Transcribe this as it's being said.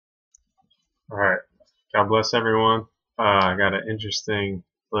All right. God bless everyone. I got an interesting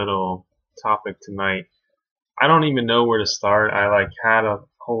little topic tonight. I don't even know where to start. I had a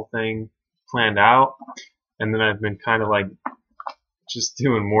whole thing planned out, and then I've been kind of just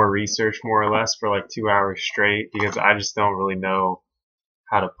doing more research more or less for 2 hours straight because I just don't really know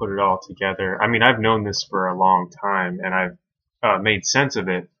how to put it all together. I mean, I've known this for a long time, and I've made sense of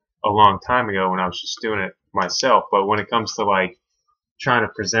it a long time ago when I was just doing it myself. But when it comes to trying to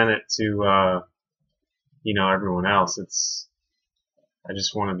present it to everyone else, I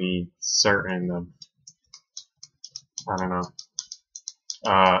just want to be certain of, I don't know.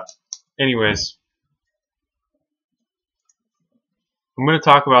 Anyways, I'm going to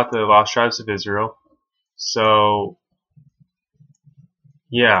talk about the lost tribes of Israel. So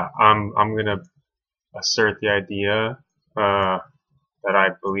yeah, I'm going to assert the idea that I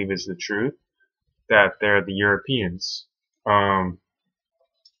believe is the truth, that they're the Europeans.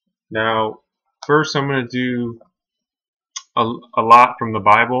 Now, first I'm going to do a lot from the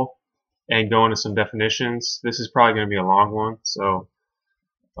Bible and go into some definitions. This is probably going to be a long one, so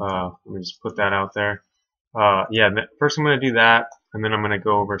let me just put that out there. Yeah, first I'm going to do that, and then I'm going to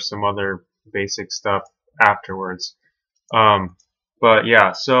go over some other basic stuff afterwards. But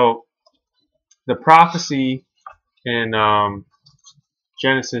yeah, so the prophecy in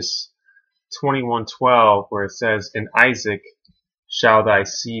Genesis 21:12, where it says, "In Isaac shall thy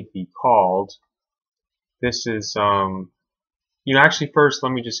seed be called." This is, actually first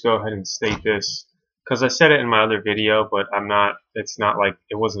let me just go ahead and state this, because I said it in my other video, but it's not like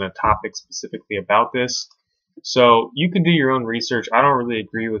it wasn't a topic specifically about this. So you can do your own research. I don't really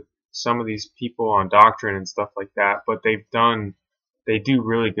agree with some of these people on doctrine and stuff like that, but they do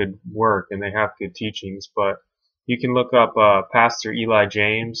really good work and they have good teachings. But you can look up Pastor Eli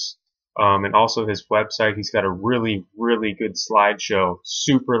James, and also his website. He's got a really, really good slideshow,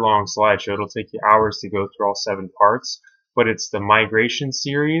 super long slideshow. It'll take you hours to go through all 7 parts, but it's the migration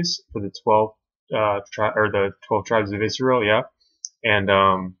series for the 12 tribes of Israel, yeah, and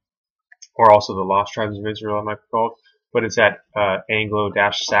or also the lost tribes of Israel, it might be called. But it's at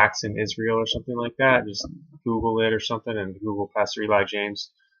Anglo-Saxon Israel or something like that. Just Google it or something and Google Pastor Eli James.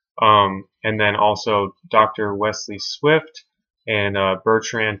 And then also Dr. Wesley Swift and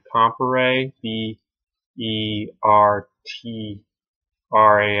Bertrand Comparet,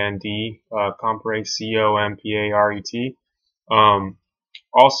 B-E-R-T-R-A-N-D, Comparet, C-O-M-P-A-R-E-T.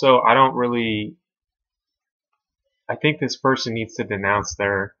 Also, I think this person needs to denounce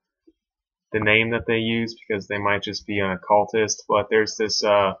the name that they use, because they might just be an occultist. But there's this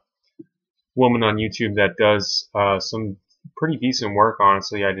woman on YouTube that does some pretty decent work,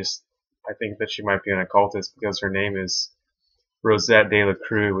 honestly. I think that she might be an occultist because her name is Rosette de la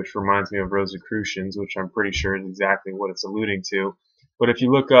Cruz, which reminds me of Rosicrucians, which I'm pretty sure is exactly what it's alluding to. But if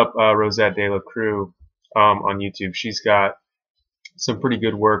you look up Rosette de la Cruz on YouTube, she's got some pretty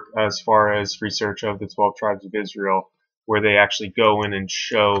good work as far as research of the 12 tribes of Israel, where they actually go in and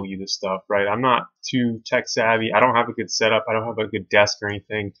show you the stuff, right? I'm not too tech savvy. I don't have a good setup. I don't have a good desk or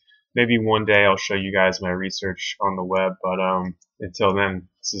anything. Maybe one day I'll show you guys my research on the web, but until then,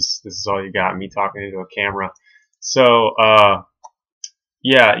 this is all you got, me talking into a camera. So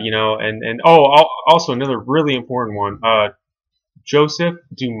yeah, and also another really important one, Joseph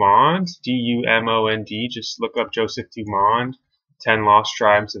Dumond, D-U-M-O-N-D. Just look up Joseph Dumond, 10 Lost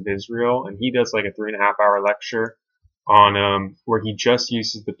Tribes of Israel, and he does like a 3.5-hour lecture on where he just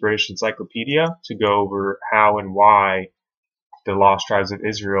uses the British Encyclopedia to go over how and why the Lost Tribes of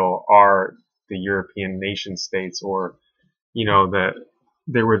Israel are the European nation states, or that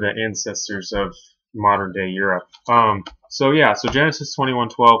they were the ancestors of modern day Europe. So yeah, so Genesis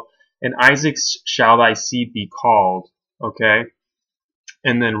 21:12, "And Isaac shall thy seed be called," okay,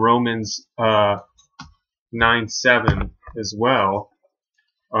 and then Romans 9:7 as well.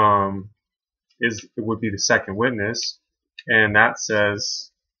 It would be the second witness, and that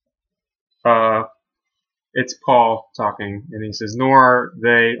says, it's Paul talking, and he says, "Nor are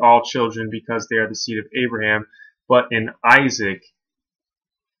they all children because they are the seed of Abraham, but in Isaac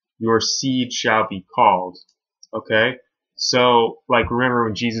your seed shall be called." Okay, so remember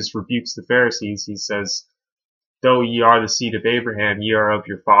when Jesus rebukes the Pharisees, he says, "Though ye are the seed of Abraham, ye are of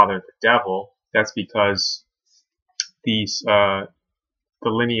your father the devil." That's because the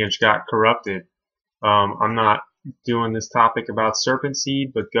lineage got corrupted. I'm not doing this topic about serpent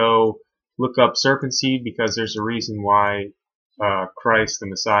seed, but go look up serpent seed, because there's a reason why Christ, the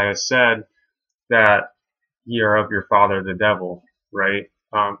Messiah, said that ye are of your father the devil, right?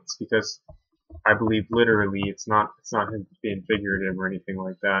 It's because I believe literally it's not him being figurative or anything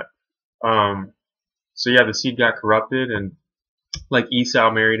like that. So yeah, the seed got corrupted, and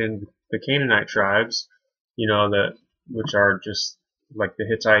Esau married the Canaanite tribes, which are just like the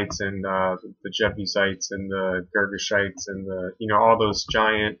Hittites and the Jebusites and the Girgashites and all those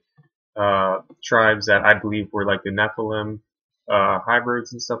giant tribes that I believe were like the Nephilim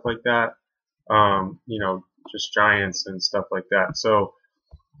hybrids and stuff like that. Just giants and stuff like that. So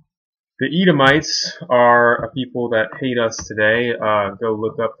the Edomites are a people that hate us today. Go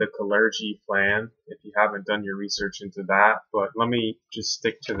look up the Clergy plan if you haven't done your research into that. But let me just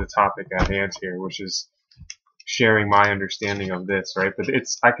stick to the topic at hand here, which is sharing my understanding of this, right? But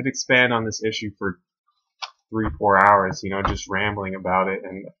I could expand on this issue for 3-4 hours, just rambling about it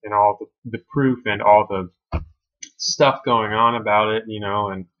and all the proof and all the stuff going on about it,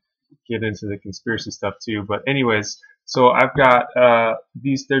 and get into the conspiracy stuff too. But anyways, so I've got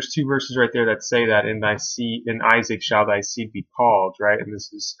there's 2 verses right there that say that in Isaac shall thy seed be called, right? And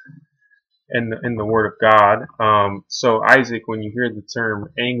this is in the Word of God. So Isaac, when you hear the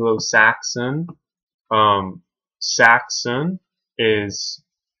term Anglo-Saxon, Saxon is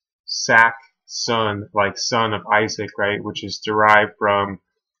son, like son of Isaac, right? Which is derived from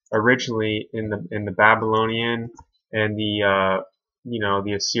originally in the Babylonian and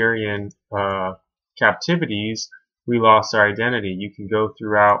the Assyrian captivities. We lost our identity. You can go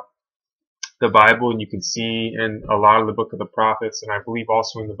throughout the Bible and you can see in a lot of the book of the prophets, and I believe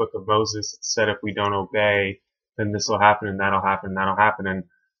also in the book of Moses, it said if we don't obey, then this will happen and that'll happen and that'll happen. And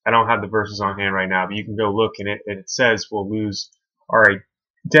I don't have the verses on hand right now, but you can go look and it says we'll lose our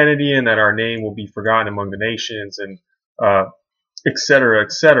identity and that our name will be forgotten among the nations and et cetera,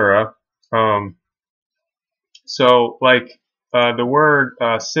 et cetera. So like the word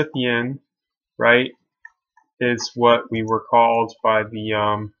Scythian, right, is what we were called by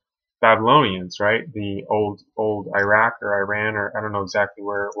the Babylonians, right? The old Iraq or Iran, or I don't know exactly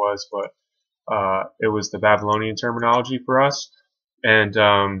where it was, but it was the Babylonian terminology for us. And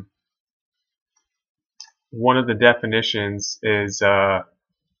one of the definitions is the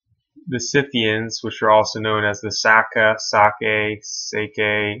Scythians, which are also known as the Sacae, Sacae,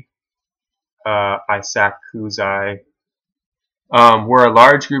 Isakuzai, were a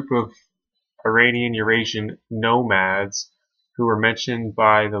large group of Iranian Eurasian nomads who were mentioned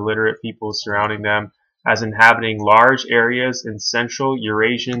by the literate peoples surrounding them as inhabiting large areas in central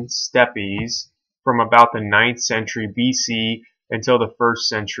Eurasian steppes from about the 9th century BC until the 1st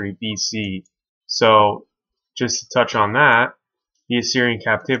century BC. So just to touch on that, the Assyrian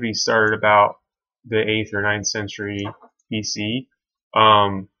captivity started about the 8th or 9th century BC,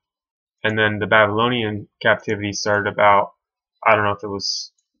 and then the Babylonian captivity started about, I don't know if it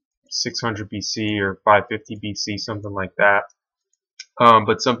was 600 BC or 550 BC, something like that.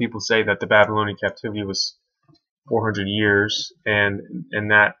 But some people say that the Babylonian captivity was 400 years, and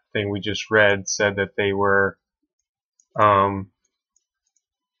that thing we just read said that they were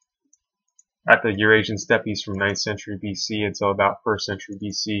at the Eurasian steppes from 9th century BC until about 1st century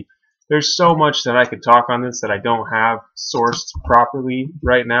BC. There's so much that I could talk on this that I don't have sourced properly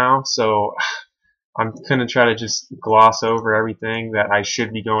right now, so I'm gonna try to just gloss over everything that I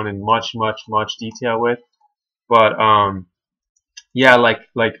should be going in much detail with. But yeah, like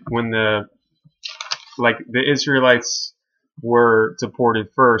when the Israelites were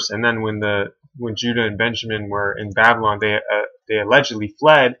deported first, and then when Judah and Benjamin were in Babylon, they allegedly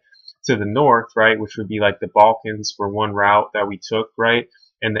fled to the north, right, which would be like the Balkans were one route that we took, right,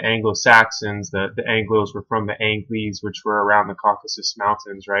 and the Anglo-Saxons, the Anglos were from the Angles, which were around the Caucasus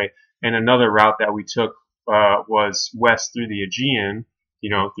Mountains, right, and another route that we took was west through the Aegean,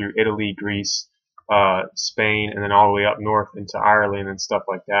 through Italy, Greece, Spain, and then all the way up north into Ireland and stuff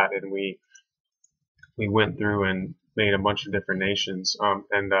like that, and we went through and made a bunch of different nations,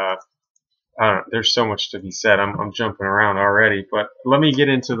 there's so much to be said. I'm jumping around already, but let me get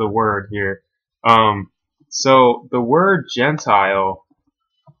into the word here. So the word Gentile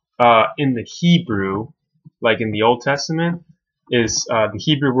in the Hebrew, like in the Old Testament, is the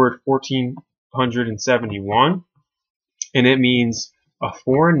Hebrew word 1471, and it means a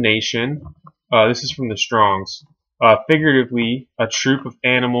foreign nation. This is from the Strongs. Figuratively, a troop of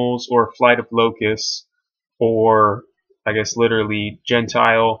animals or a flight of locusts, or I guess literally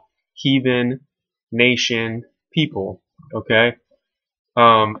Gentile, heathen, nation, people. Okay,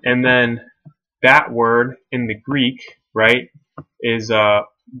 and then that word in the Greek, right, is the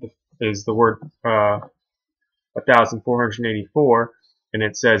word 1484, and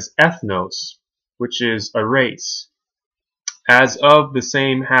it says ethnos, which is a race, as of the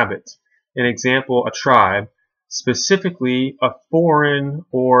same habit. An example, a tribe, specifically a foreign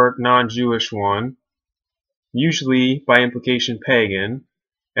or non-Jewish one, usually by implication pagan,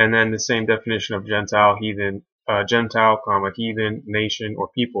 and then the same definition of Gentile, heathen, Gentile, heathen, nation, or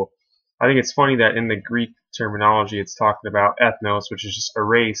people. I think it's funny that in the Greek terminology it's talking about ethnos, which is just a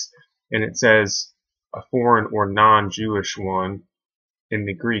race, and it says a foreign or non-Jewish one in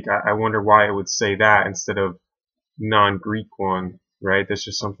the Greek. I wonder why it would say that instead of non-Greek one, right? That's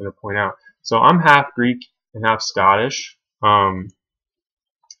just something to point out. So I'm half Greek and half Scottish. My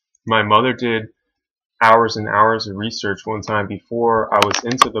mother did hours and hours of research one time before I was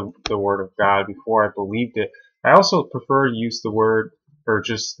into the Word of God, before I believed it. I also prefer to use the word, or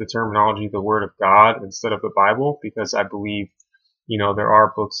just the terminology, the Word of God, instead of the Bible, because I believe, there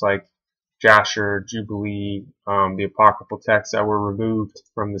are books like Jasher, Jubilee, the apocryphal texts that were removed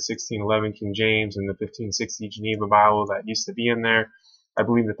from the 1611 King James and the 1560 Geneva Bible that used to be in there. I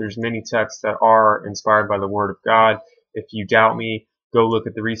believe that there's many texts that are inspired by the Word of God. If you doubt me, go look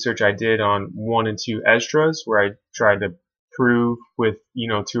at the research I did on 1 and 2 Esdras, where I tried to prove with, 2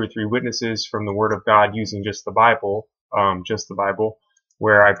 or 3 witnesses from the Word of God using just the Bible,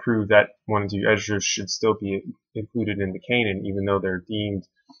 where I proved that 1 and 2 Esdras should still be included in the canon, even though they're deemed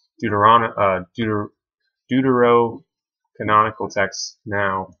deuterocanonical texts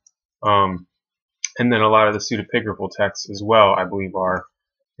now. And then a lot of the pseudepigraphal texts as well, I believe, are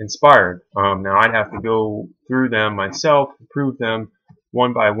inspired. Now I'd have to go through them myself, prove them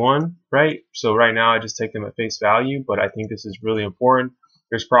one by one, right? So right now I just take them at face value, but I think this is really important.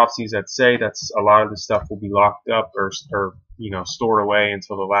 There's prophecies that say that a lot of the stuff will be locked up or stored away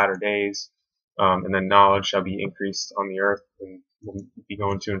until the latter days, and then knowledge shall be increased on the earth, and we'll be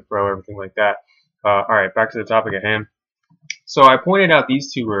going to and fro, everything like that. All right, back to the topic at hand. So I pointed out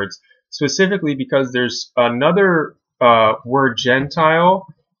these 2 words specifically because there's another word Gentile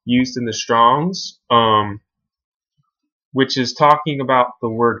used in the Strongs, which is talking about the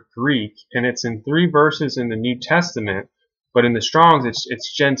word Greek, and it's in 3 verses in the New Testament, but in the Strongs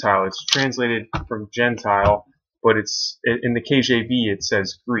it's Gentile. It's translated from Gentile, but in the KJV it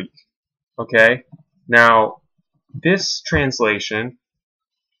says Greek. Okay? Now, this translation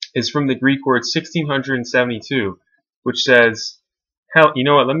is from the Greek word 1672, which says, you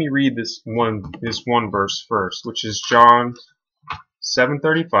know what, let me read this one verse first, which is John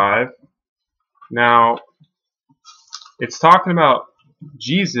 7:35. Now, it's talking about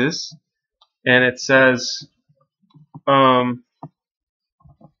Jesus, and it says,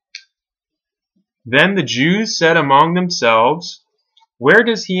 then the Jews said among themselves, where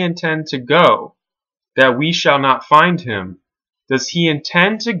does he intend to go, that we shall not find him? Does he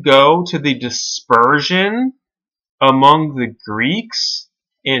intend to go to the dispersion among the Greeks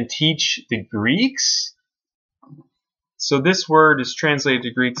and teach the Greeks? So this word is translated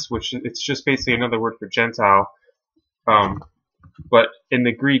to Greeks, which it's just basically another word for Gentile. But in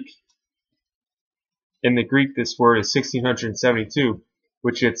the Greek, this word is 1672,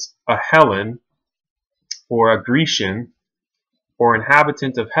 which it's a Hellen, or a Grecian, or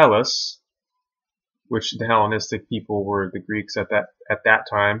inhabitant of Hellas, which the Hellenistic people were the Greeks at that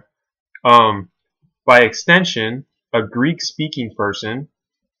time. By extension, a Greek-speaking person,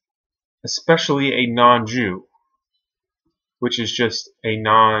 especially a non-Jew, which is just a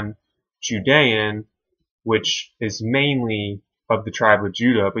non-Judean, which is mainly of the tribe of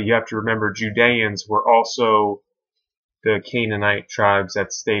Judah. But you have to remember, Judeans were also the Canaanite tribes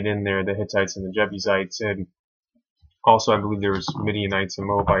that stayed in there, the Hittites and the Jebusites, and also I believe there was Midianites and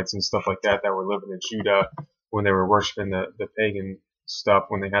Moabites and stuff like that were living in Judah when they were worshiping the pagan stuff,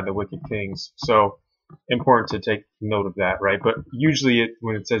 when they had the wicked kings. So important to take note of that, right? But usually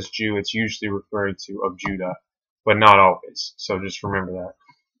when it says Jew, it's usually referring to of Judah, but not always. So just remember that.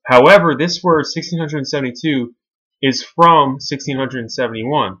 However, this word 1672 is from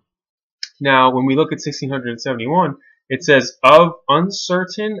 1671. Now, when we look at 1671, it says, of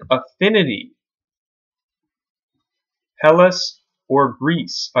uncertain affinity, Hellas or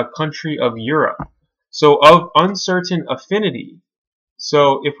Greece, a country of Europe. So of uncertain affinity.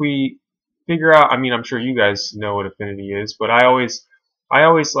 So if we figure out, I mean, I'm sure you guys know what affinity is, but I always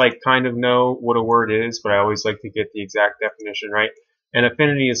like kind of know what a word is, but I always like to get the exact definition, right? And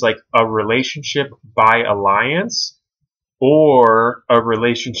affinity is like a relationship by alliance, or a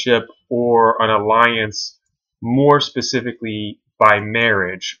relationship or an alliance more specifically by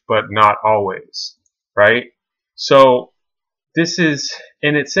marriage, but not always, right? So this is,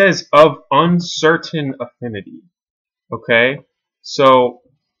 and it says of uncertain affinity, okay? So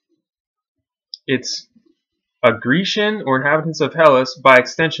it's a Grecian or inhabitants of Hellas, by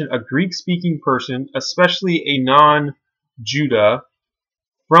extension a Greek-speaking person, especially a non-Judah,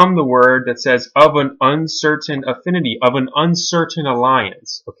 from the word that says of an uncertain affinity, of an uncertain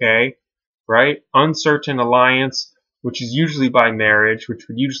alliance, okay? Right? Uncertain alliance, which is usually by marriage, which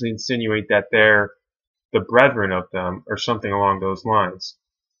would usually insinuate that they're the brethren of them, or something along those lines.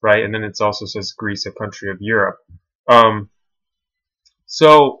 right? And then it also says Greece, a country of Europe.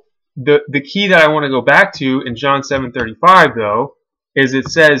 So the key that I want to go back to in John 7:35 though is it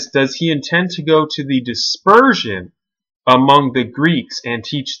says, does he intend to go to the dispersion among the Greeks and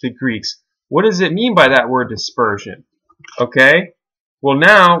teach the Greeks? What does it mean by that word dispersion? Okay, well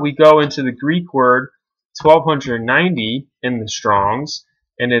now we go into the Greek word 1290 in the Strongs,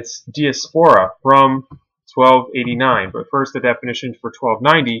 and it's diaspora from 1289. But first the definition for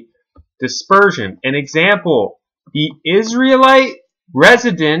 1290, dispersion. An example, the Israelite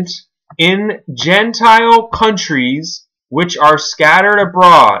resident in Gentile countries which are scattered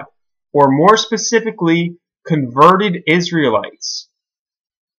abroad, or more specifically, converted Israelites.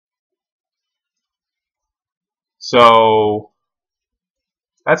 So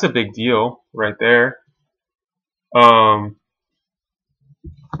that's a big deal right there.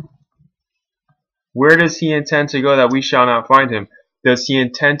 Where does he intend to go that we shall not find him? Does he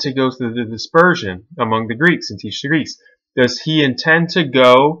intend to go to the dispersion among the Greeks and teach the Greeks? Does he intend to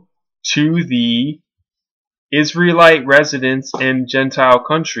go to the Israelite residents in Gentile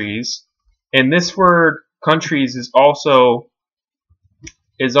countries? And this word countries is also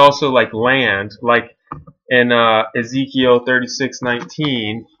like land, like in Ezekiel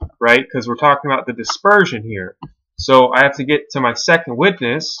 36:19, right? Because we're talking about the dispersion here. So I have to get to my second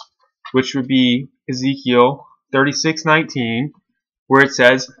witness, which would be Ezekiel 36:19, where it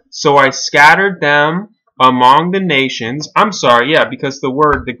says, so I scattered them among the nations. I'm sorry, yeah, because the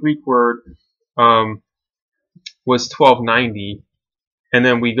Greek word was 1290, and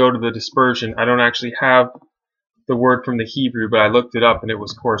then we go to the dispersion. I don't actually have the word from the Hebrew, but I looked it up and it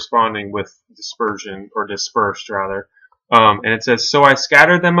was corresponding with dispersion, or dispersed rather. And it says, so I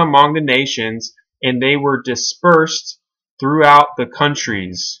scattered them among the nations, and they were dispersed throughout the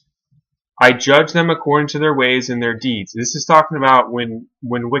countries. I judged them according to their ways and their deeds. This is talking about when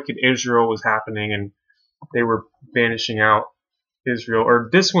wicked Israel was happening and they were banishing out Israel. Or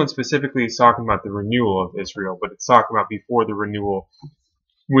this one specifically is talking about the renewal of Israel, but it's talking about before the renewal,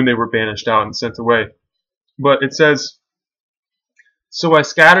 when they were banished out and sent away. But it says, so I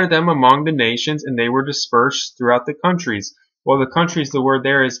scattered them among the nations, and they were dispersed throughout the countries. Well, the countries, the word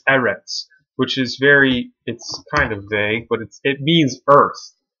there is eretz, which is it's kind of vague, but it means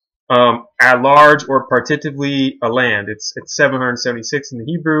earth. At large, or partitively a land. It's 776 in the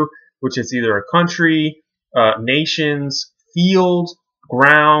Hebrew, which is either a country, nations, field,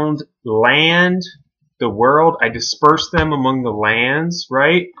 ground, land, the world. I dispersed them among the lands,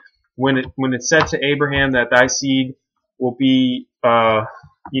 right? When it said to Abraham that thy seed will be, the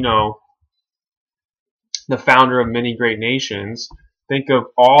founder of many great nations, think of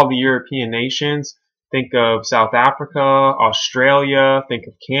all the European nations. Think of South Africa, Australia, think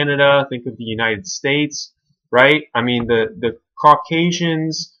of Canada, think of the United States, right? I mean, the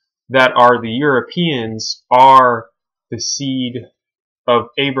Caucasians that are the Europeans are the seed of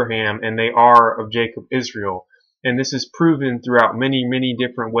Abraham, and they are of Jacob Israel. And this is proven throughout many, many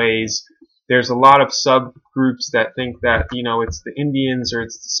different ways. There's a lot of subgroups that think that, it's the Indians, or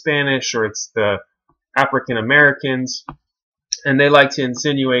it's the Spanish, or it's the African Americans, and they like to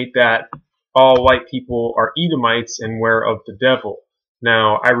insinuate that all white people are Edomites and were of the devil.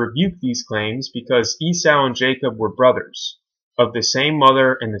 Now, I rebuke these claims because Esau and Jacob were brothers of the same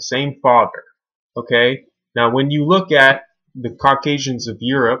mother and the same father. Okay? Now, when you look at the Caucasians of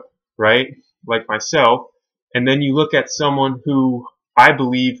Europe, right, like myself, and then you look at someone who I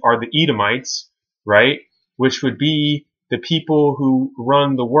believe are the Edomites, right, which would be the people who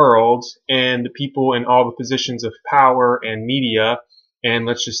run the world and the people in all the positions of power and media. And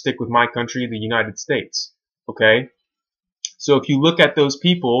let's just stick with my country, the United States. Okay? So if you look at those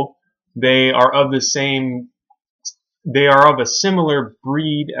people, they are of a similar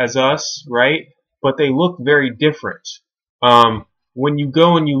breed as us, right? But they look very different. When you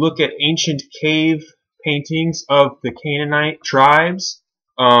go and you look at ancient cave paintings of the Canaanite tribes,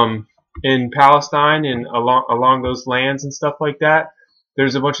 in Palestine and along those lands and stuff like that,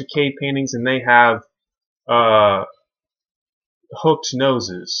 there's a bunch of cave paintings, and they have, hooked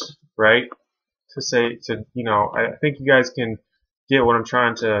noses, right? I think you guys can get what I'm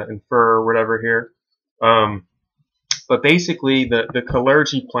trying to infer or whatever here. But basically, the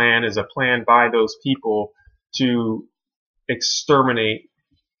Kalergi plan is a plan by those people to exterminate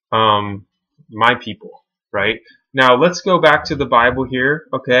my people, right? Now, let's go back to the Bible here,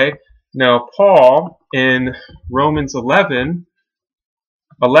 okay? Now, Paul, in Romans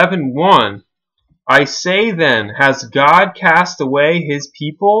 11:1, I say then, has God cast away his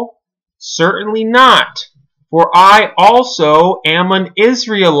people? Certainly not. For I also am an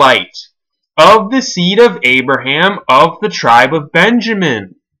Israelite, of the seed of Abraham, of the tribe of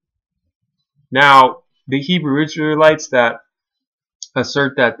Benjamin. Now, the Hebrew Israelites that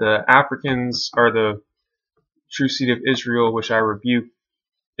assert that the Africans are the true seed of Israel, which I rebuke,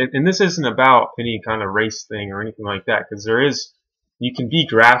 and this isn't about any kind of race thing or anything like that, because you can be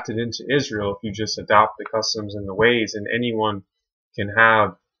grafted into Israel if you just adopt the customs and the ways, and anyone can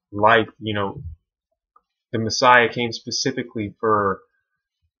have life. You know, the Messiah came specifically for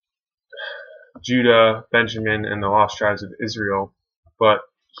Judah, Benjamin, and the lost tribes of Israel, but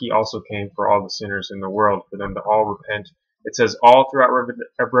he also came for all the sinners in the world, for them to all repent. It says all throughout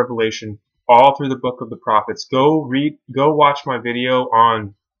Revelation, all through the book of the prophets. Go watch my video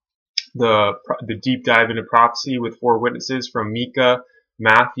on the deep dive into prophecy with 4 witnesses from Micah,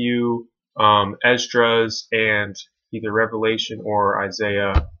 Matthew, Esdras, and either Revelation or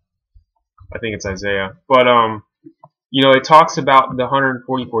Isaiah. I think it's Isaiah. But you know, it talks about the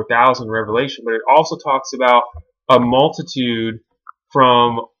 144,000 Revelation, but it also talks about a multitude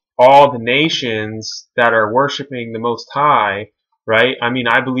from all the nations that are worshiping the Most High, right? I mean,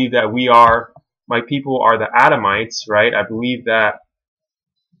 I believe that my people are the Adamites, right? I believe that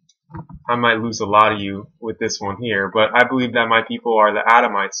I might lose a lot of you with this one here, but I believe that my people are the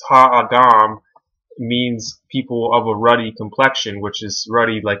Adamites. Ha-Adam means people of a ruddy complexion, which is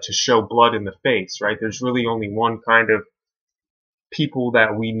ruddy like to show blood in the face, right? There's really only one kind of people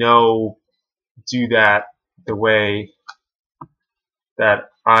that we know do that the way that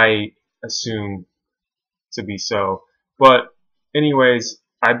I assume to be so. But anyways,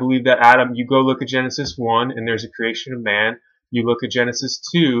 I believe that Adam, you go look at Genesis 1 and there's a creation of man. You look at Genesis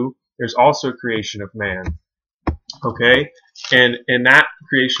 2, there's also a creation of man. Okay? And that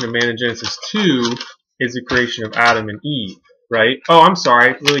creation of man in Genesis 2 is the creation of Adam and Eve, right? Oh, I'm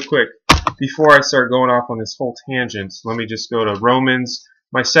sorry, really quick. Before I start going off on this whole tangent, let me just go to Romans.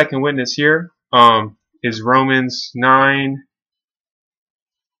 My second witness here is Romans 9.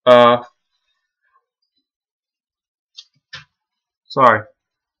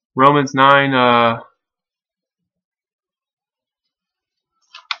 Romans 9.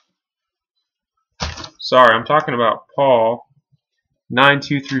 I'm talking about Paul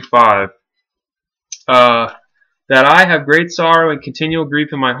 9:2-5. That I have great sorrow and continual grief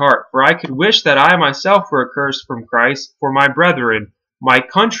in my heart, for I could wish that I myself were accursed from Christ for my brethren, my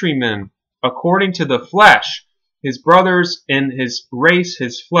countrymen, according to the flesh, his brothers in his race,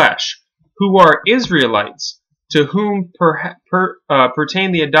 his flesh, who are Israelites, to whom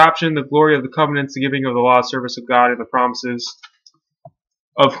pertain the adoption, the glory of the covenants, the giving of the law, service of God, and the promises,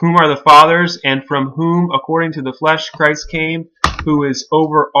 of whom are the fathers, and from whom, according to the flesh, Christ came, who is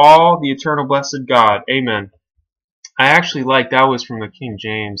over all, the eternal blessed God. Amen. I actually like, that was from the King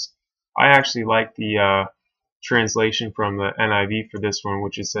James. I actually like the translation from the NIV for this one,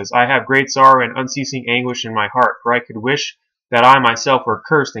 which it says, I have great sorrow and unceasing anguish in my heart, for I could wish that I myself were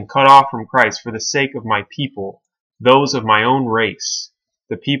cursed and cut off from Christ for the sake of my people, those of my own race,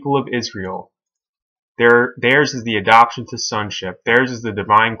 the people of Israel. Theirs is the adoption to sonship. Theirs is the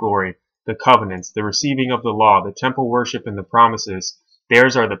divine glory, the covenants, the receiving of the law, the temple worship, and the promises.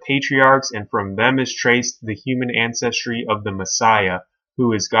 Theirs are the patriarchs, and from them is traced the human ancestry of the Messiah,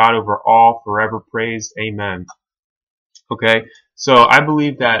 who is God over all, forever praised. Amen. Okay, so I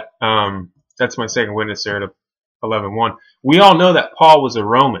believe that that's my second witness there at 11:1. We all know that Paul was a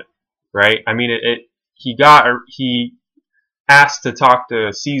Roman, right? I mean, he asked to talk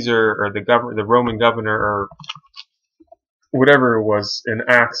to Caesar or the Roman governor or whatever it was in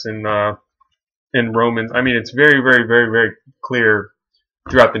Acts and in Romans. I mean, it's very, very, very, very clear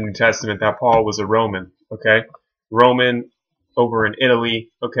throughout the New Testament that Paul was a Roman, okay? Roman over in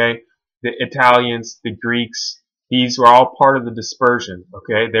Italy, okay? The Italians, the Greeks, these were all part of the dispersion,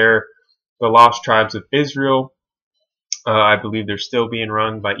 okay? They're the lost tribes of Israel. I believe they're still being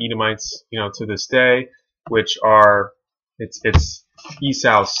run by Edomites, you know, to this day, which are, it's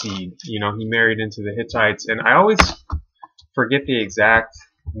Esau's seed. You know, he married into the Hittites, and I always forget the exact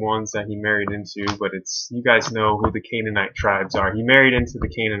ones that he married into, but it's, you guys know who the Canaanite tribes are. He married into the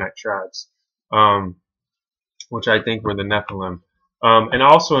Canaanite tribes, which I think were the Nephilim. And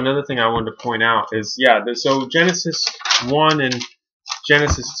also another thing I wanted to point out is, so Genesis 1 and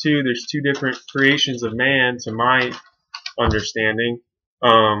Genesis 2, there's two different creations of man to my understanding.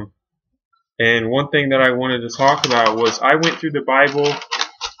 And one thing that I wanted to talk about was I went through the Bible,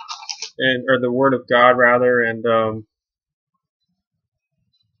 or the Word of God rather, and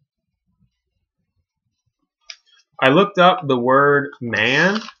I looked up the word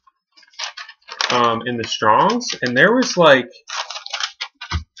man in the Strongs, and there was like,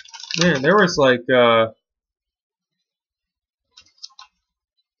 in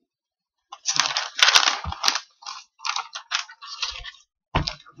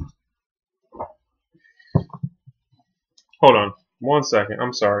hold on 1 second.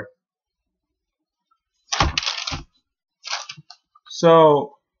 I'm sorry.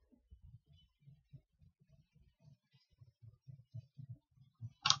 So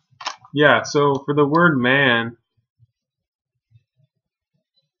yeah, so for the word man,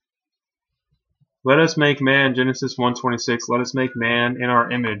 let us make man, Genesis 1:26, let us make man in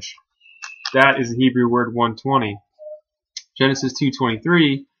our image. That is the Hebrew word 120. Genesis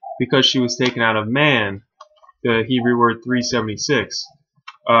 2:23, because she was taken out of man, the Hebrew word 376.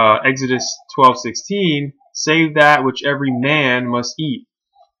 Exodus 12:16, save that which every man must eat,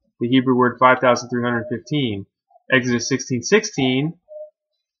 the Hebrew word 5,315. Exodus 16:16,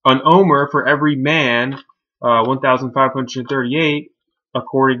 an omer for every man, 1,538,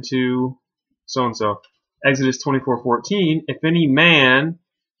 according to so-and-so. Exodus 24:14, if any man,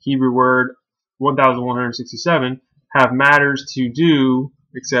 Hebrew word 1,167, have matters to do,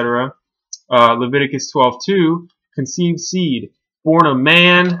 etc. Leviticus 12:2, conceived seed, born a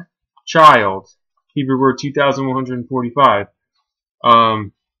man, child, Hebrew word 2,145.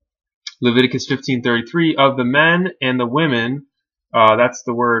 Leviticus 15:33, of the men and the women, that's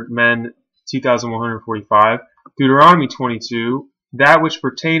the word men, 2,145. Deuteronomy 22, that which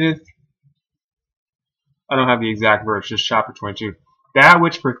pertaineth, I don't have the exact verse, just chapter 22. That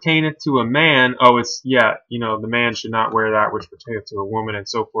which pertaineth to a man, oh, it's, yeah, you know, the man should not wear that which pertaineth to a woman, and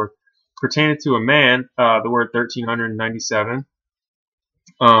so forth. Pertaineth to a man, the word 1,397.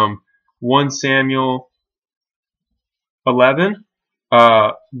 1 Samuel 11,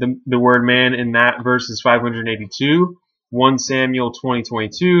 the word man in that verse is 582. 1 Samuel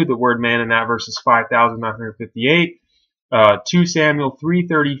 20:22, the word man in that verse is 5,958. 2 Samuel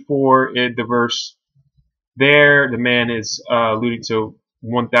 3:34, the verse there, the man is alluding to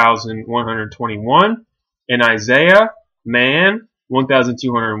 1,121. In Isaiah, man,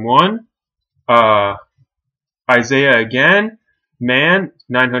 1,201. Isaiah again, man,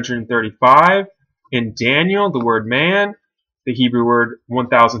 935. In Daniel, the word man, the Hebrew word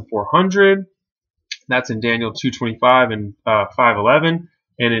 1,400. That's in Daniel 2:25 and 5:11.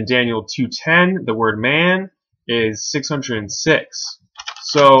 And in Daniel 2:10, the word man is 606.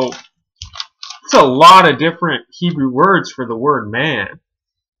 So it's a lot of different Hebrew words for the word man.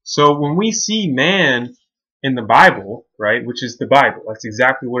 So when we see man in the Bible, right, which is the Bible, that's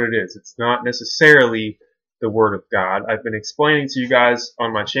exactly what it is. It's not necessarily the Word of God. I've been explaining to you guys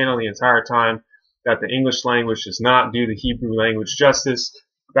on my channel the entire time that the English language does not do the Hebrew language justice.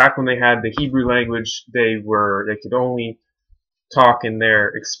 Back when they had the Hebrew language, they could only talk in their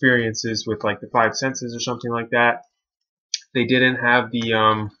experiences with like the 5 senses or something like that. They didn't have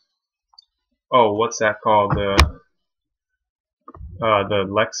the oh, what's that called? The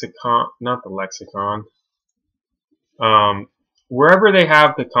lexicon, not the lexicon. Wherever they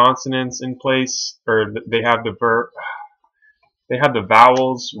have the consonants in place, or they have the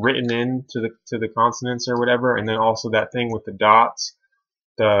vowels written into the consonants or whatever, and then also that thing with the dots,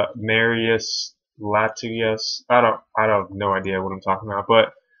 the Marius Latius. I have no idea what I'm talking about,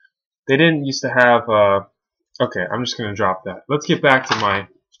 but they didn't used to have. Okay, I'm just gonna drop that. Let's get back to my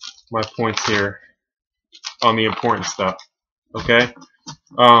points here on the important stuff. Okay,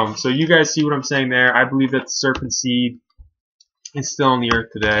 so you guys see what I'm saying there. I believe that the serpent seed is still on the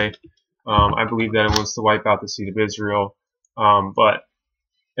earth today. I believe that it wants to wipe out the seed of Israel, and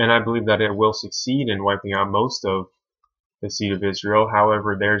I believe that it will succeed in wiping out most of the seed of Israel.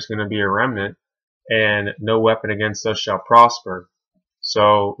 However, there's going to be a remnant, and no weapon against us shall prosper.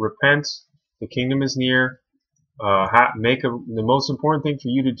 So repent. The kingdom is near. The most important thing for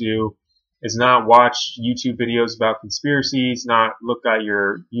you to do is not watch YouTube videos about conspiracies, not look at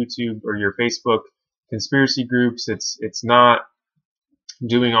your YouTube or your Facebook conspiracy groups. It's not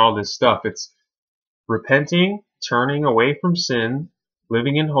doing all this stuff. It's repenting, turning away from sin,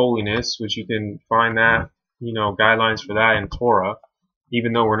 living in holiness, which you can find that, guidelines for that in Torah.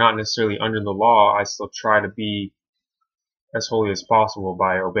 Even though we're not necessarily under the law, I still try to be as holy as possible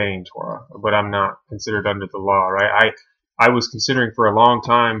by obeying Torah. But I'm not considered under the law, right? I was considering for a long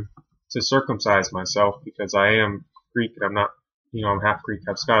time to circumcise myself because I am Greek and I'm not, I'm half Greek,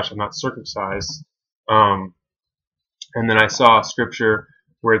 half Scottish. I'm not circumcised. And then I saw a scripture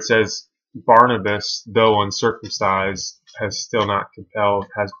where it says Barnabas, though uncircumcised, has not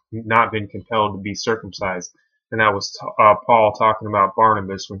been compelled to be circumcised. And that was Paul talking about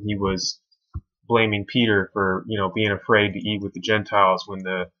Barnabas when he was blaming Peter for, being afraid to eat with the Gentiles when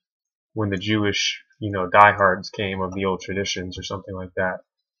the Jewish, diehards came of the old traditions or something like that.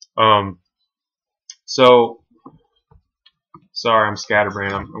 So sorry, I'm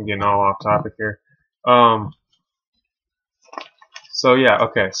scatterbrained. I'm getting all off topic here. So yeah,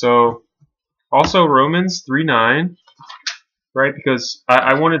 okay. So also Romans 3:9. right? Because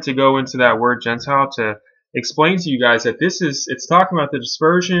I wanted to go into that word Gentile to explain to you guys that it's talking about the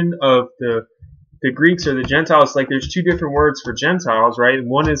dispersion of the Greeks or the Gentiles. Like there's two different words for Gentiles, right?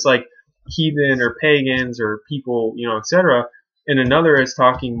 One is like heathen or pagans or people, etc. And another is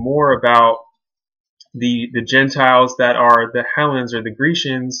talking more about the Gentiles that are the Hellenes or the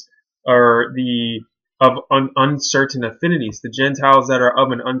Grecians, or of uncertain affinities, the Gentiles that are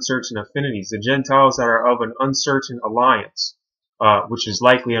of an uncertain affinities, the Gentiles that are of an uncertain alliance, which is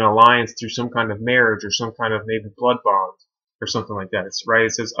likely an alliance through some kind of marriage or some kind of maybe blood bond or something like that. It's right.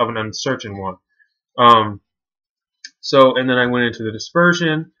 It says of an uncertain one. So, and then I went into the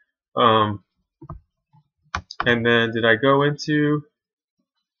dispersion. And then did I go into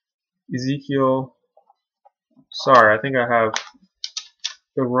Ezekiel? Sorry, I think I have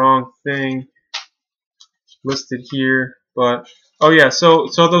the wrong thing listed here. But, oh yeah, so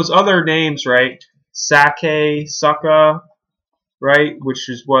those other names, right? Sacae, Suka, right? Which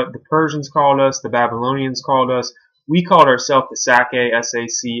is what the Persians called us, the Babylonians called us. We called ourselves the Sacae,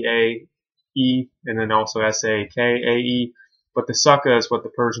 S-A-C-A-E, and then also S-A-K-A-E. But the Suka is what the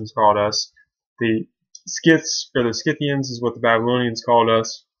Persians called us. The Scyths, or the Scythians, is what the Babylonians called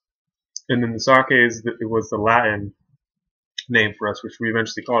us. And then the Sacae it was the Latin name for us, which we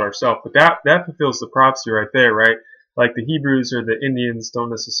eventually called ourselves. But that fulfills the prophecy right there, right? Like the Hebrews or the Indians don't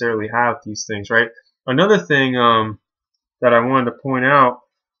necessarily have these things, right? Another thing that I wanted to point out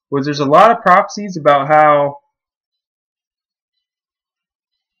was there's a lot of prophecies about how.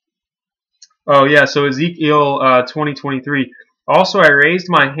 Oh yeah, so Ezekiel 20:23. Also I raised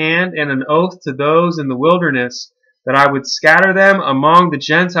my hand and an oath to those in the wilderness that I would scatter them among the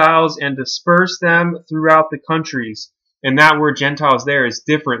Gentiles and disperse them throughout the countries. And that word Gentiles there is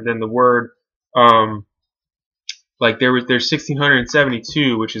different than the word, like there's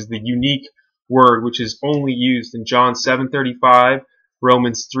 1672, which is the unique word, which is only used in John 7:35,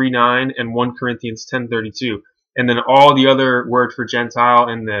 Romans 3:9, and 1 Corinthians 10:32. And then all the other word for Gentile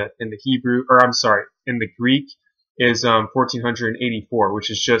in the Hebrew, or I'm sorry, in the Greek is 1484, which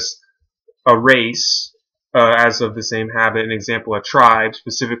is just a race, as of the same habit. An example, a tribe,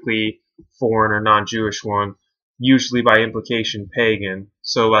 specifically foreign or non-Jewish one, usually by implication pagan.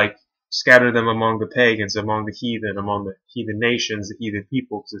 So like scatter them among the pagans, among the heathen nations, the heathen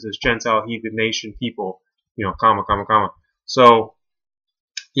people, because it says Gentile, heathen nation, people, comma, comma, comma. So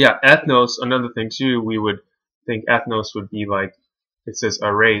yeah, ethnos, another thing too, we would think ethnos would be like, it says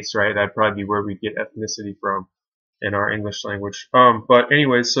a race, right? That'd probably be where we get ethnicity from in our English language. But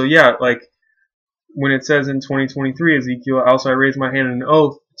anyways, so yeah, like when it says in 20:23, Ezekiel, also I raised my hand in an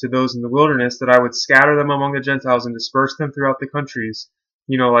oath to those in the wilderness that I would scatter them among the Gentiles and disperse them throughout the countries.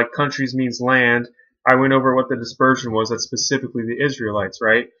 Like countries means land. I went over what the dispersion was. That's specifically the Israelites,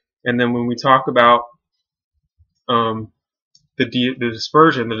 right? And then when we talk about the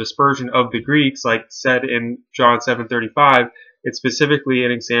dispersion of the Greeks, like said in John 7:35, it's specifically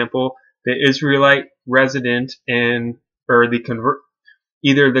an example. The Israelite resident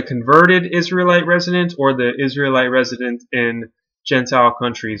either the converted Israelite resident or the Israelite resident in Gentile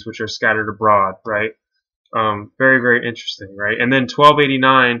countries, which are scattered abroad, right? Very, very interesting, right? And then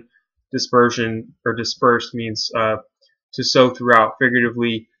 1289, dispersion or dispersed means to sow throughout,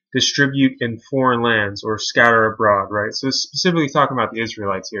 figuratively distribute in foreign lands or scatter abroad, right? So it's specifically talking about the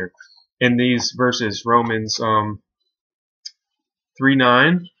Israelites here in these verses. Romans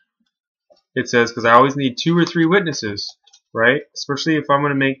 3:9, it says, because I always need 2 or 3 witnesses, right? Especially if I'm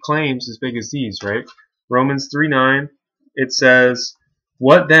going to make claims as big as these, right? Romans 3:9, it says,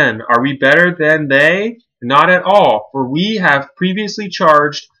 what then? Are we better than they? Not at all, for we have previously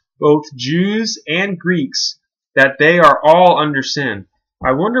charged both Jews and Greeks that they are all under sin.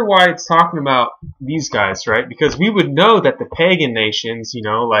 I wonder why it's talking about these guys, right? Because we would know that the pagan nations,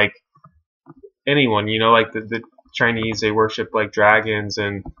 like anyone, like the Chinese, they worship like dragons,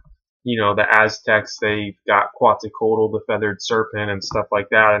 and the Aztecs, they got Quetzalcoatl, the feathered serpent, and stuff like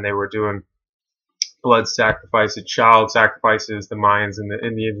that, and they were doing blood sacrifices, child sacrifices, the Mayans and the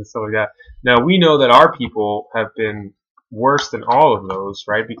Indians and stuff like that. Now we know that our people have been worse than all of those,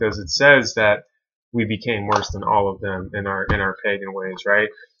 right? Because it says that we became worse than all of them in our pagan ways, right?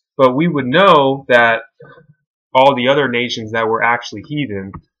 But we would know that all the other nations that were actually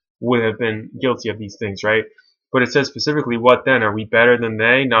heathen would have been guilty of these things, right? But it says specifically, what then? Are we better than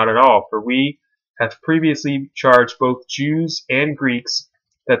they? Not at all. For we have previously charged both Jews and Greeks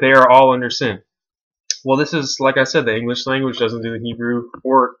that they are all under sin. Well, this is, like I said, the English language doesn't do the Hebrew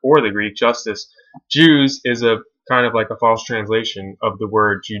or the Greek justice. Jews is a kind of like a false translation of the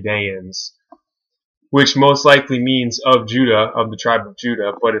word Judeans, which most likely means of Judah, of the tribe of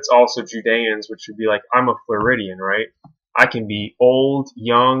Judah, but it's also Judeans, which would be like, I'm a Floridian, right? I can be old,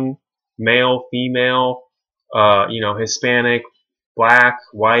 young, male, female, Hispanic, black,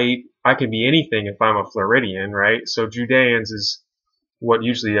 white. I can be anything if I'm a Floridian, right? So Judeans is what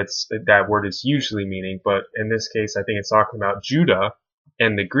usually that word is usually meaning, but in this case, I think it's talking about Judah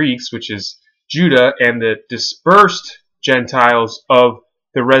and the Greeks, which is Judah and the dispersed Gentiles of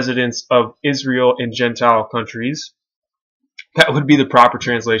the residents of Israel in Gentile countries. That would be the proper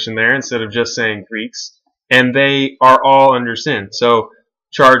translation there instead of just saying Greeks. And they are all under sin. So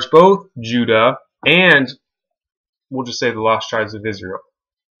charge both Judah and we'll just say the lost tribes of Israel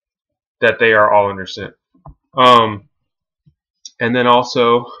that they are all under sin. And then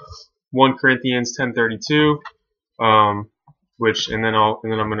also 1 Corinthians 10:32, which and then I'm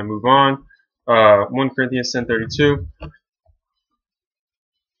going to move on. 1 Corinthians 10:32.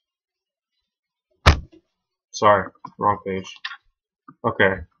 Sorry, wrong page.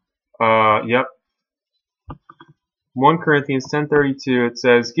 Okay. Yep. 1 Corinthians 10:32. It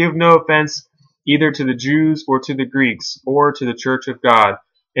says, "Give no offense either to the Jews or to the Greeks or to the church of God."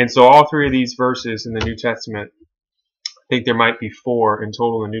 And so all three of these verses in the New Testament, I think there might be 4 in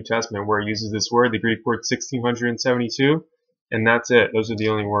total in the New Testament where it uses this word, the Greek word 1672, and that's it. Those are the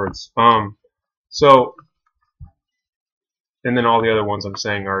only words. So, and then all the other ones I'm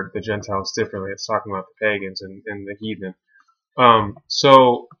saying are the Gentiles differently. It's talking about the pagans and the heathen.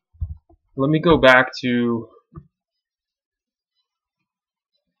 So let me go back to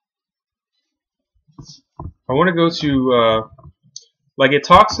I want to go to like it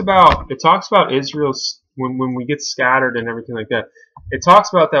talks about Israel's when we get scattered and everything like that. It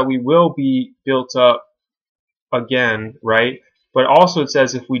talks about that we will be built up again, right? But also it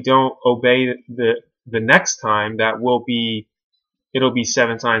says if we don't obey the next time, that it'll be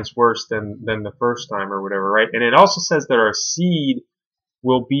 7 times worse than the first time or whatever, right? And it also says that our seed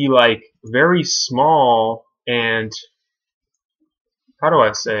will be like very small and how do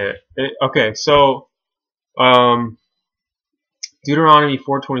I say it? Okay, so Deuteronomy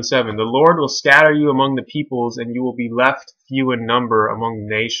 4:27, "The Lord will scatter you among the peoples, and you will be left few in number among the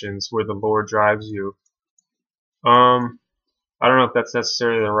nations where the Lord drives you." I don't know if that's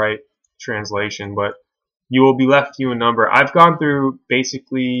necessarily the right translation, but you will be left few in number. I've gone through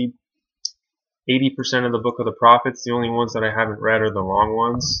basically 80% of the book of the prophets. The only ones that I haven't read are the long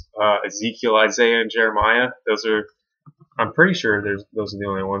ones. Ezekiel, Isaiah, and Jeremiah. I'm pretty sure those are the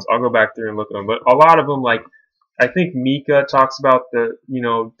only ones. I'll go back through and look at them. But a lot of them, like, I think Micah talks about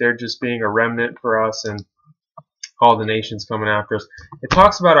they're just being a remnant for us and all the nations coming after us. It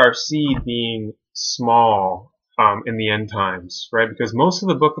talks about our seed being small in the end times, right? Because most of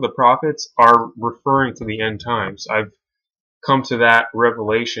the book of the prophets are referring to the end times. I've come to that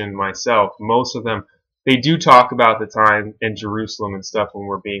revelation myself. Most of them, they do talk about the time in Jerusalem and stuff when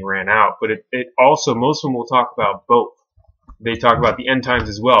we're being ran out, but it also, most of them will talk about both. They talk about the end times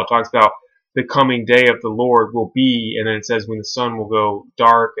as well. It talks about the coming day of the Lord will be, and then it says when the sun will go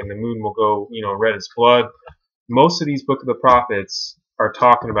dark and the moon will go, red as blood. Most of these book of the prophets are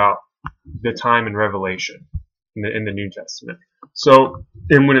talking about the time in Revelation in the New Testament. So,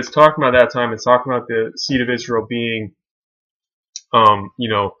 and when it's talking about that time, it's talking about the seed of Israel being,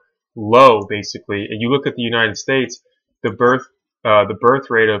 low basically. And you look at the United States, the birth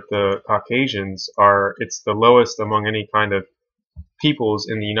rate of the Caucasians it's the lowest among any kind of peoples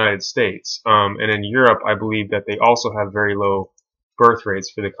in the United States. And in Europe, I believe that they also have very low birth rates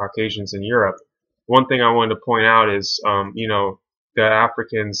for the Caucasians in Europe. One thing I wanted to point out is, the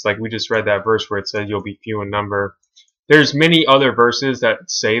Africans, like we just read that verse where it said you'll be few in number. There's many other verses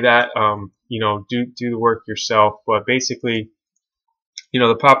that say that, do the work yourself. But basically,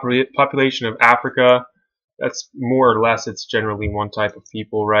 the population of Africa, that's more or less, it's generally one type of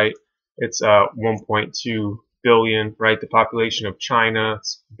people, right? It's 1.2 billion, right? The population of China,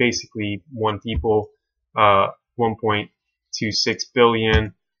 it's basically one people, 1.26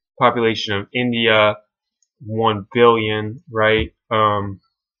 billion. Population of India, 1 billion, right?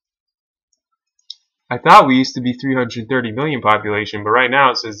 I thought we used to be 330 million population, but right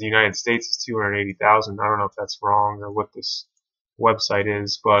now it says the United States is 280,000. I don't know if that's wrong or what this website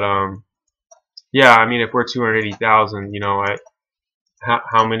is, but yeah, I mean, if we're 280,000,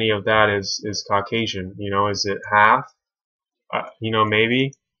 how many of that is Caucasian? Is it half?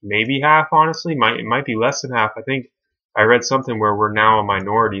 Maybe half. Honestly, it might be less than half. I think I read something where we're now a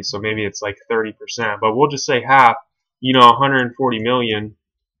minority, so maybe it's like 30%. But we'll just say half. 140 million.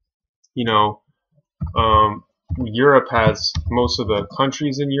 Europe has, most of the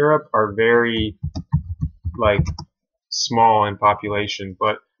countries in Europe are very small in population,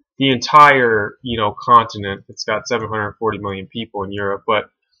 but the entire continent, it's got 740 million people in Europe.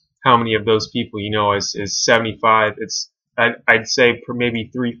 But how many of those people is 75? It's I'd say maybe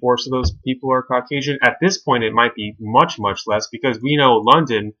 3/4 of those people are Caucasian. At this point, it might be much, much less because we know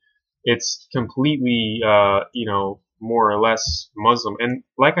London, it's completely, more or less Muslim. And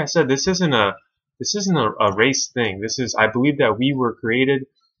like I said, this isn't a race thing. I believe that we were created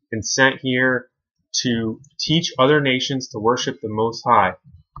and sent here to teach other nations to worship the Most High.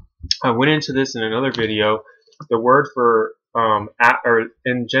 I went into this in another video. The word for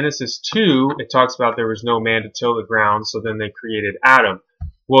in Genesis 2, it talks about there was no man to till the ground, so then they created Adam.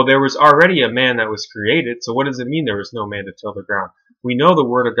 Well, there was already a man that was created, so what does it mean there was no man to till the ground? We know the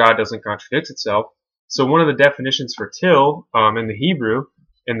word of God doesn't contradict itself, so one of the definitions for till in the Hebrew,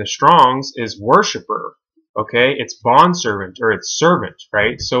 in the Strong's, is worshiper. Okay, it's bondservant, or it's servant,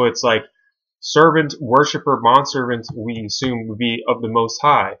 right? So it's like servant, worshiper, bondservant, we assume would be of the Most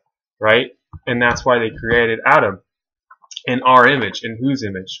High, right? And that's why they created Adam. In our image. In whose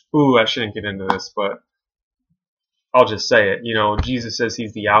image? Ooh, I shouldn't get into this, but I'll just say it. Jesus says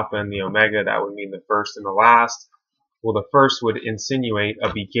he's the Alpha and the Omega. That would mean the first and the last. Well, the first would insinuate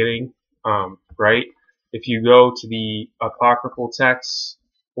a beginning, right? If you go to the apocryphal texts,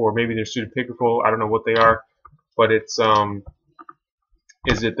 or maybe they're pseudepigraphal, I don't know what they are, but it's,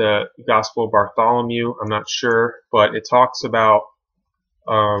 is it the Gospel of Bartholomew? I'm not sure, but it talks about,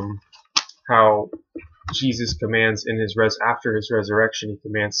 how Jesus commands after his resurrection, he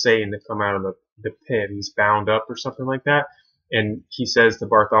commands Satan to come out of the pit. He's bound up or something like that. And he says to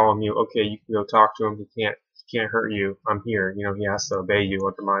Bartholomew, okay, you can go talk to him. He can't hurt you. I'm here. He has to obey you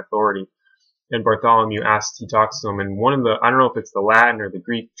under my authority. And Bartholomew he talks to him, and I don't know if it's the Latin or the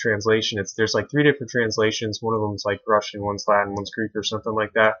Greek translation. There's like 3 different translations. One of them is like Russian, one's Latin, one's Greek or something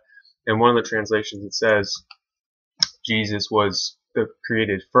like that. And one of the translations, it says Jesus was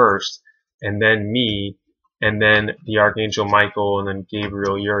created first, and then me, and then the Archangel Michael, and then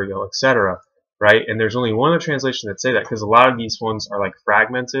Gabriel, Uriel, etc. Right? And there's only one other translation that say that, because a lot of these ones are like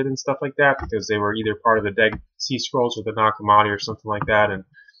fragmented and stuff like that, because they were either part of the Dead Sea Scrolls or the Nag Hammadi or something like that, and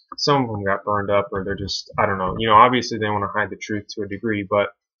some of them got burned up, or they're just, I don't know. Obviously they want to hide the truth to a degree,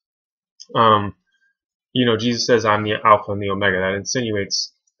 but, Jesus says, I'm the Alpha and the Omega. That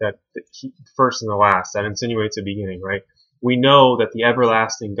insinuates that the first and the last. That insinuates a beginning, right? We know that the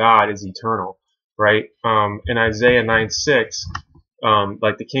everlasting God is eternal, right? In Isaiah 9:6,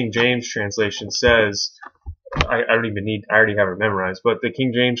 like the King James translation says, I already have it memorized, but the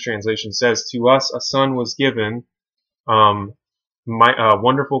King James translation says, to us a son was given,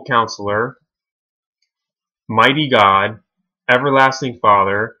 wonderful counselor, mighty God, everlasting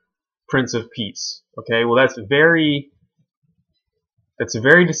Father, Prince of Peace. Okay, well that's very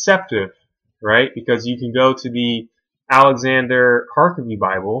deceptive, right? Because you can go to the Alexander Harkavy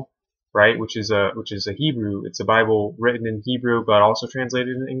Bible, right, which is a Hebrew. It's a Bible written in Hebrew but also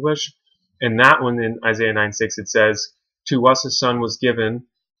translated in English. And that one in Isaiah 9:6, it says, to us a son was given,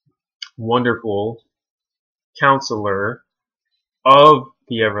 wonderful counselor, of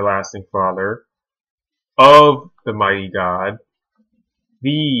the everlasting Father, of the mighty God,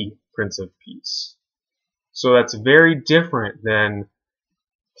 the Prince of Peace. So that's very different than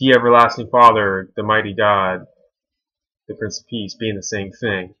the everlasting Father, the mighty God, the Prince of Peace being the same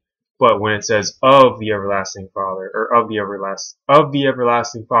thing. But when it says of the everlasting Father, or of the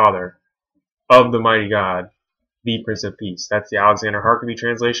everlasting Father, of the mighty God, the Prince of Peace. That's the Alexander Harkavy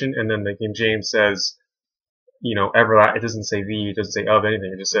translation. And then the King James says, it doesn't say the, it doesn't say of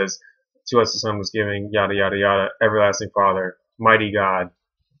anything. It just says, to us the Son was given, yada, yada, yada, everlasting Father, mighty God,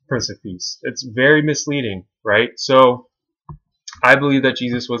 Prince of Peace. It's very misleading, right? So I believe that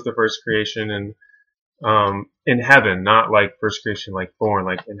Jesus was the first creation, and in heaven, not like first creation, like born,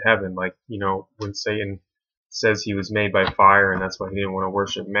 like in heaven, like, when Satan says he was made by fire and that's why he didn't want to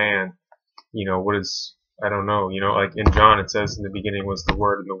worship man, I don't know, like in John it says in the beginning was the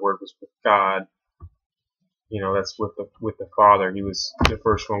Word and the Word was with God. That's with the Father. He was the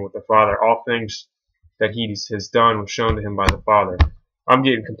first one with the Father. All things that he has done was shown to him by the Father. I'm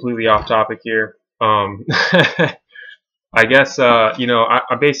getting completely off topic here. I guess,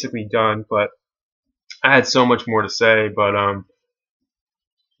 I'm basically done, but I had so much more to say, but,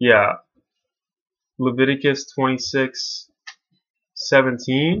 yeah. Leviticus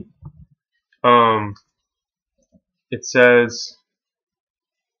 26:17. It says,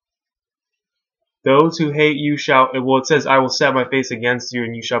 those who hate you it says, I will set my face against you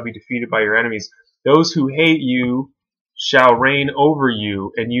and you shall be defeated by your enemies. Those who hate you shall reign over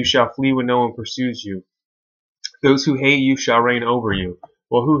you, and you shall flee when no one pursues you. Those who hate you shall reign over you.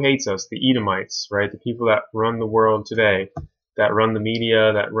 Well, who hates us? The Edomites, right? The people that run the world today, that run the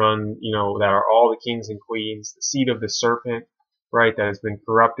media, that run, that are all the kings and queens, the seed of the serpent, right? That has been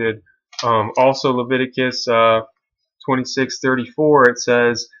corrupted. Also Leviticus 26:34, it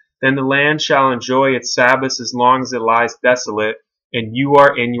says, "Then the land shall enjoy its Sabbaths as long as it lies desolate, and you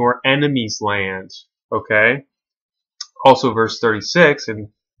are in your enemy's land." Okay? Also, verse 36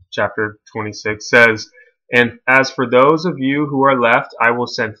 in chapter 26 says, "And as for those of you who are left, I will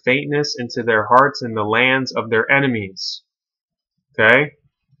send faintness into their hearts in the lands of their enemies." Okay?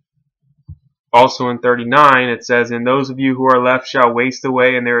 Also in 39, it says, "And those of you who are left shall waste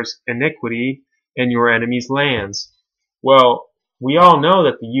away, and there is iniquity in your enemies' lands." Well, we all know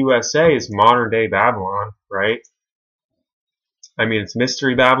that the USA is modern day Babylon, right? I mean, it's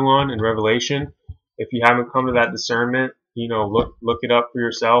Mystery Babylon in Revelation. If you haven't come to that discernment, look it up for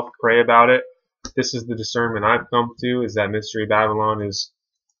yourself, pray about it. This is the discernment I've come to, is that Mystery Babylon is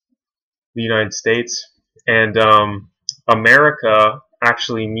the United States. And America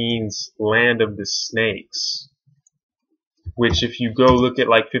actually means land of the snakes, which if you go look at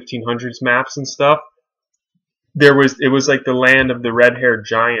like 1500s maps and stuff, it was like the land of the red-haired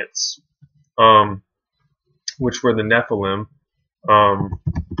giants, which were the Nephilim.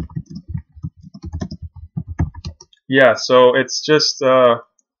 Yeah, so it's just I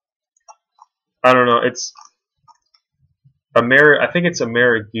don't know, it's I think it's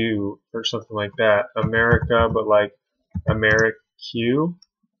Amerigu or something like that. America, but like Americu?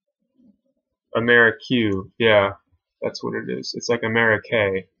 Americu, yeah, that's what it is. It's like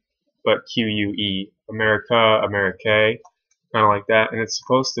Amerique, but Q-U-E. America, Amerique, kind of like that. And it's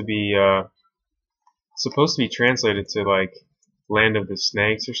supposed to be translated to like land of the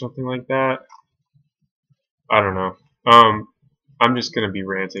snakes or something like that. I don't know. I'm just gonna be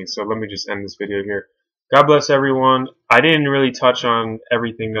ranting, so let me just end this video here. God bless everyone. I didn't really touch on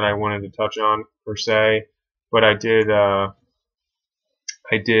everything that I wanted to touch on per se, but I did go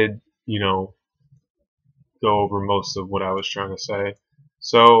over most of what I was trying to say.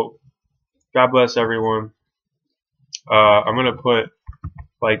 So God bless everyone. I'm gonna put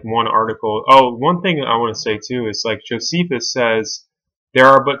like one article. Oh, one thing I want to say too is like Josephus says there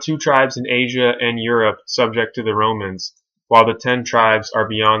are but 2 tribes in Asia and Europe subject to the Romans, while the 10 tribes are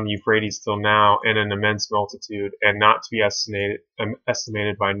beyond the Euphrates till now, and an immense multitude, and not to be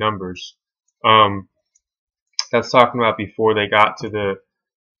estimated by numbers. That's talking about before they got to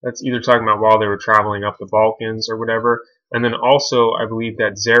that's either talking about while they were traveling up the Balkans or whatever. And then also, I believe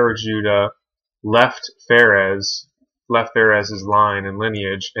that Zerah left Pharez's line and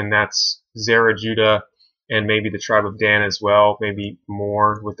lineage, and that's Zerah, Judah, and maybe the tribe of Dan as well, maybe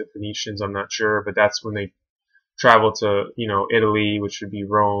more with the Phoenicians, I'm not sure, but that's when they traveled to, Italy, which would be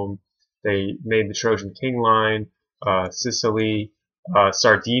Rome. They made the Trojan King line, Sicily,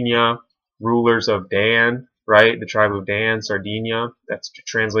 Sardinia, rulers of Dan, right? The tribe of Dan, Sardinia, that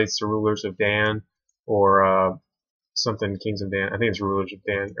translates to rulers of Dan, or something, kings of Dan. I think it's rulers of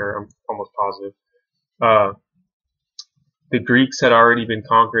Dan, or I'm almost positive. The Greeks had already been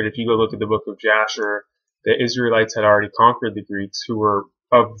conquered. If you go look at the book of Jasher, the Israelites had already conquered the Greeks, who were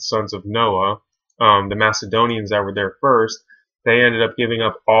of the sons of Noah. The Macedonians that were there first, they ended up giving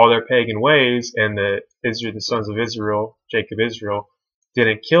up all their pagan ways, and the sons of Israel, Jacob Israel,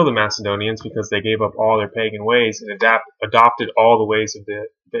 didn't kill the Macedonians because they gave up all their pagan ways and adopted all the ways of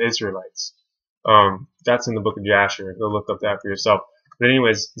the Israelites. That's in the book of Jasher. Go look up that for yourself. But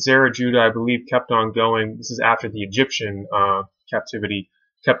anyways, Zerah, Judah, I believe, kept on going. This is after the Egyptian captivity,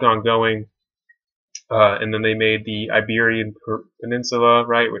 kept on going. And then they made the Iberian Peninsula,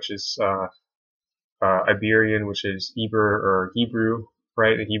 right, which is Iberian, which is Hebrew,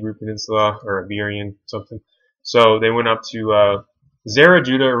 right, the Hebrew Peninsula, or Iberian, something. So they went up to Zerah,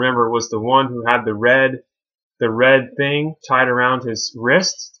 Judah, remember, was the one who had the red thing tied around his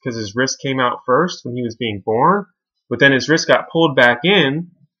wrist, because his wrist came out first when he was being born, but then his wrist got pulled back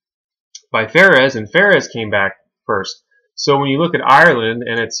in by Pharez, and Pharez came back first. So when you look at Ireland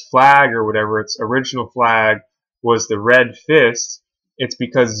and its flag or whatever, its original flag was the red fist, it's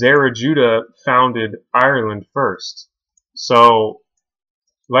because Zerah, Judah founded Ireland first. So,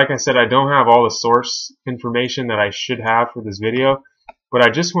 like I said, I don't have all the source information that I should have for this video, but I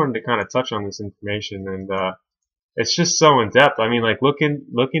just wanted to kind of touch on this information, and it's just so in depth. I mean, like, look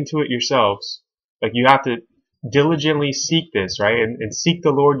into it yourselves. Like, you have to diligently seek this, right? And seek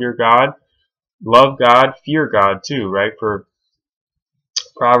the Lord your God, love God, fear God too, right? For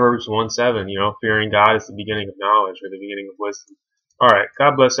Proverbs 1:7, fearing God is the beginning of knowledge, or the beginning of wisdom. All right,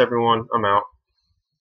 God bless everyone. I'm out.